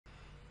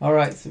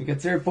Alright, so we get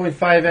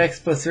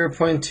 0.5x plus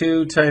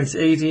 0.2 times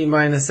 18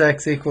 minus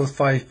x equals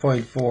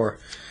 5.4.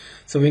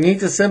 So we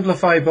need to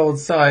simplify both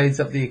sides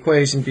of the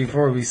equation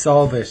before we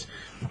solve it.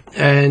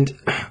 And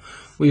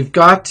we've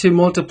got to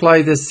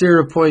multiply this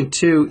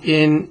 0.2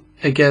 in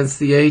against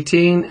the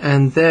 18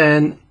 and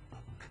then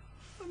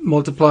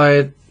multiply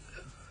it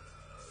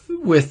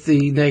with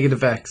the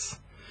negative x.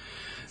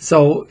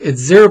 So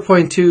it's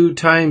 0.2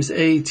 times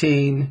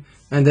 18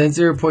 and then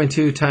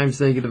 0.2 times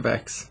negative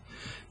x.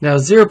 Now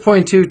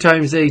 0.2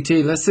 times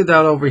 18, let's do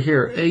that over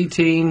here.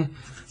 18,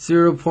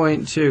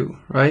 0.2,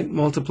 right?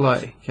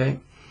 Multiply,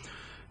 okay?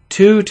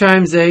 2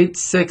 times 8,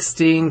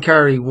 16,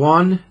 carry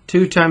 1.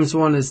 2 times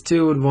 1 is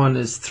 2 and 1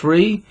 is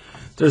 3.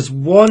 There's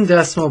one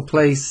decimal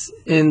place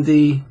in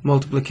the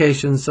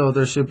multiplication, so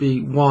there should be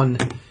 1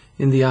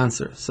 in the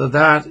answer. So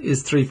that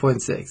is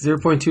 3.6.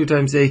 0.2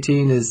 times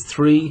 18 is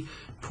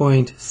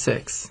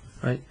 3.6,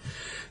 right?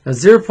 Now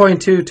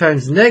 0.2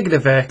 times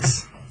negative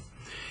x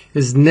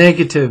is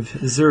negative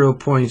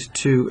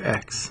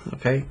 0.2x,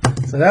 okay?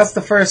 So that's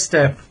the first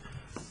step.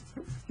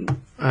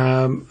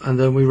 And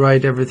then we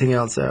write everything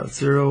else out.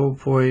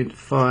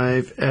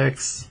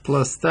 0.5x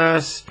plus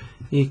that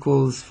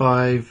equals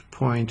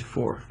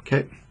 5.4,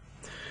 okay?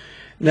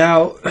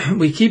 Now,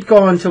 we keep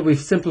going until we've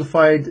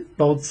simplified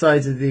both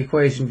sides of the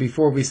equation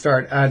before we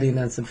start adding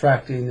and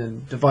subtracting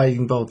and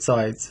dividing both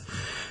sides.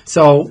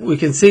 So we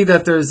can see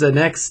that there's an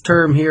x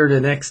term here and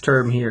an x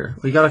term here.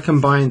 We got to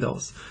combine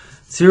those.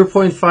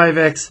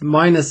 0.5x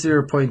minus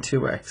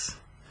 0.2x.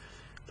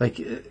 Like,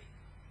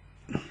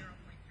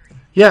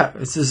 yeah,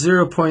 it's a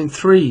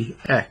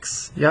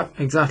 0.3x. Yeah,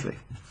 exactly.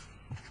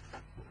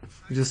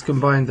 We just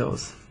combine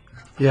those.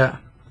 Yeah.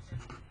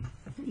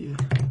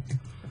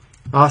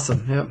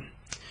 Awesome. Yeah.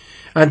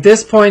 At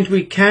this point,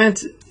 we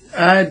can't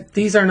add.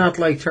 These are not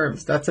like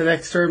terms. That's an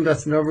x term.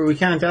 That's an over. We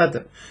can't add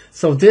them.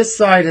 So this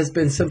side has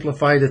been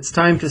simplified. It's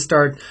time to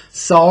start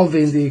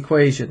solving the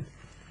equation.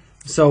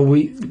 So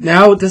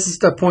now this is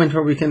the point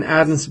where we can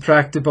add and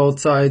subtract to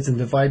both sides and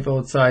divide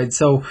both sides.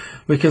 So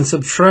we can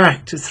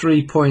subtract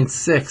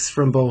 3.6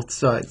 from both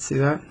sides. See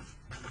that?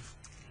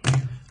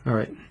 All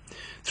right.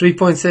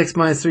 3.6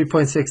 minus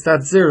 3.6,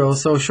 that's 0.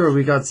 So sure,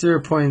 we got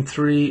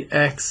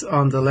 0.3x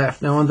on the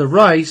left. Now on the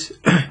right,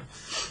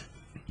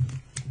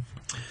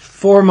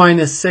 4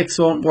 minus 6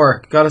 won't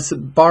work. Got to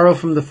borrow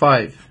from the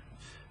 5.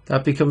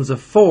 That becomes a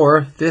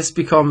 4. This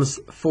becomes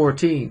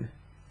 14.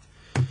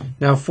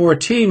 Now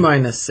 14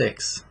 minus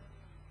 6.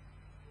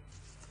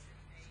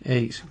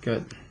 8.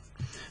 Good.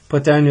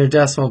 Put down your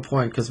decimal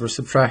point because we're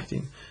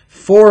subtracting.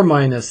 4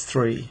 minus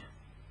 3.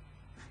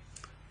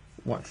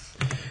 1.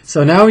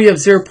 So now we have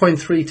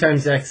 0.3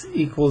 times x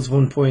equals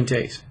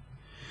 1.8.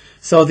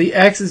 So the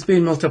x is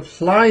being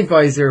multiplied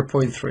by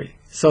 0.3.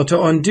 So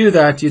to undo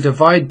that, you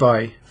divide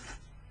by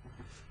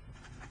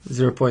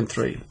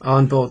 0.3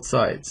 on both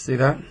sides. See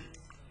that?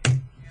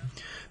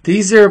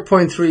 These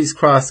 0.3's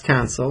cross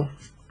cancel.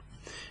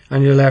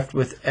 And you're left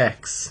with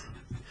x.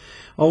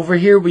 Over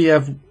here we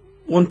have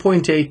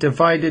 1.8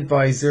 divided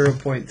by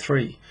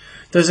 0.3.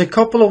 There's a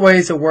couple of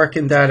ways of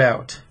working that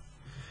out.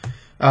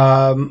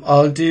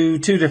 I'll do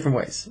two different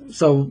ways.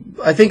 So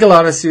I think a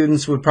lot of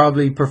students would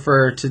probably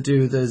prefer to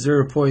do the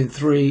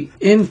 0.3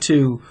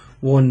 into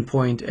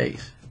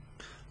 1.8.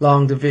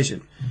 Long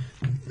division.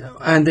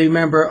 And they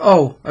remember,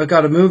 oh, I've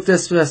got to move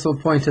this decimal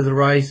point to the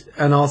right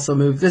and also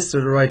move this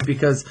to the right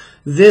because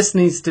this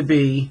needs to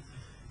be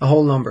a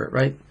whole number,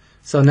 right?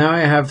 So now I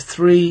have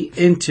 3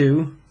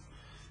 into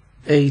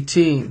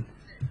 18,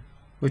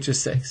 which is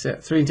 6. Yeah,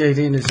 3 into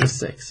 18 is just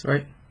 6,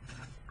 right?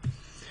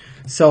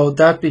 So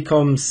that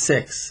becomes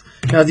 6.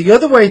 Now the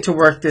other way to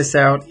work this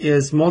out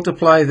is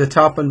multiply the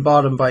top and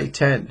bottom by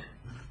 10.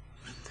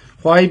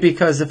 Why?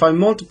 Because if I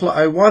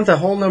multiply, I want the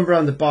whole number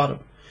on the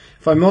bottom.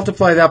 If I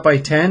multiply that by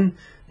 10,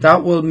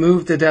 that will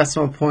move the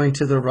decimal point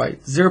to the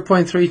right.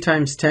 0.3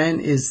 times 10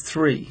 is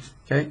 3,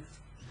 okay?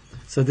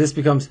 So this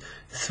becomes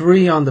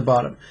 3 on the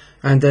bottom.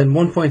 And then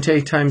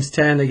 1.8 times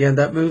 10, again,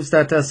 that moves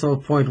that decimal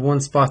point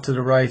one spot to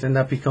the right, and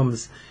that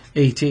becomes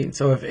 18.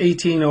 So if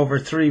 18 over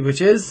 3,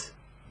 which is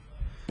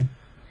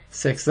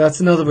 6, that's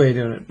another way of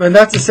doing it. But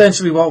that's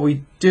essentially what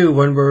we do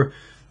when we're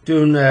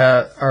doing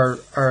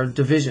our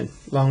division,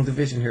 long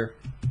division here,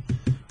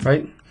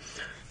 right?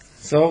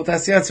 So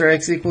that's the answer,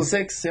 x equals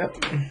 6, yep.